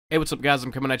Hey, what's up guys?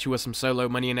 I'm coming at you with some solo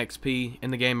money and XP in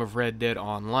the game of Red Dead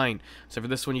Online. So for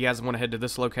this one, you guys want to head to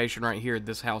this location right here,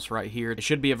 this house right here. It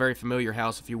should be a very familiar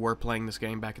house if you were playing this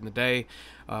game back in the day.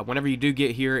 Whenever you do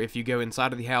get here, if you go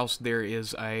inside of the house, there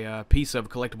is a piece of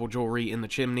collectible jewelry in the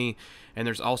chimney, and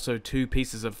there's also two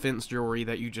pieces of fence jewelry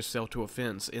that you just sell to a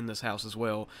fence in this house as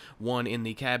well. One in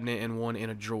the cabinet and one in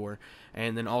a drawer.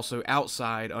 And then also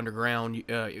outside, underground,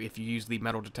 if you use the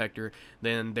metal detector,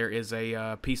 then there is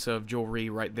a piece of jewelry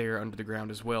right there under the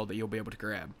ground as well that you'll be able to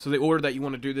grab. So the order that you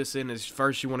want to do this in is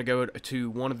first you want to go to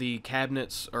one of the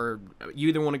cabinets, or you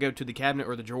either want to go to the cabinet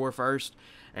or the drawer first.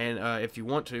 And if you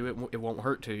want to, it won't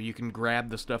hurt to. You can grab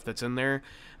the stuff that's in there,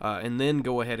 and then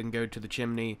go ahead and go to the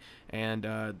chimney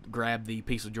and grab the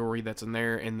piece of jewelry that's in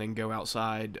there, and then go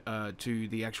outside to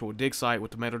the actual dig site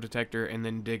with the metal detector, and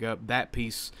then dig up that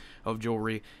piece of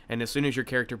jewelry. And as soon as your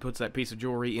character puts that piece of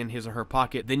jewelry in his or her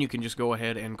pocket, then you can just go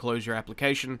ahead and close your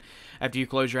application. After you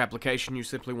close your application, you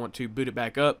simply want to boot it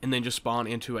back up, and then just spawn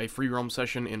into a free roam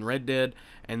session in Red Dead.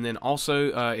 And then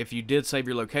also, if you did save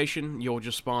your location, you'll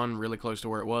just spawn really close to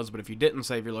where it was, but if you didn't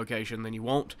save your location, then you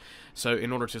won't. So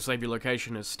in order to save your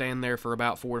location, is stand there for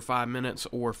about 4 to 5 minutes,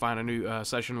 or find a new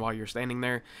session while you're standing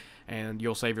there, and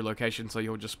you'll save your location, so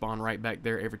you'll just spawn right back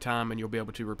there every time, and you'll be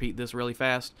able to repeat this really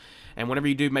fast. And whenever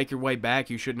you do make your way back,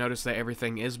 you should notice that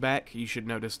everything is back. You should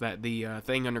notice that the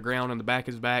thing underground in the back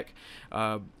is back.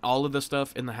 All of the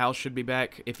stuff in the house should be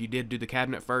back if you did do the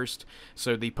cabinet first.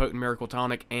 So the Potent Miracle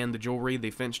Tonic and the jewelry,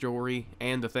 the fence jewelry,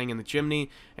 and the thing in the chimney,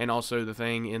 and also the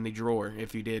thing in the drawer,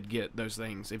 if you did get those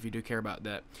things, if you do care about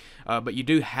that. But you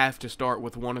do have to start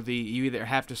with one of the, you either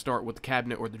have to start with the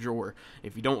cabinet or the drawer.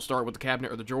 If you don't start with the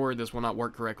cabinet or the drawer, this will not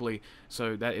work correctly.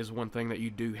 So that is one thing that you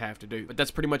do have to do. But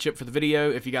that's pretty much it for the video.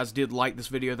 If you guys did like this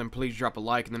video, then please drop a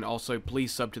like, and then also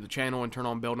please sub to the channel and turn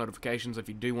on bell notifications if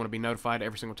you do want to be notified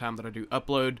every single time that I do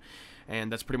upload.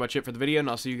 And that's pretty much it for the video, and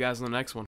I'll see you guys in the next one.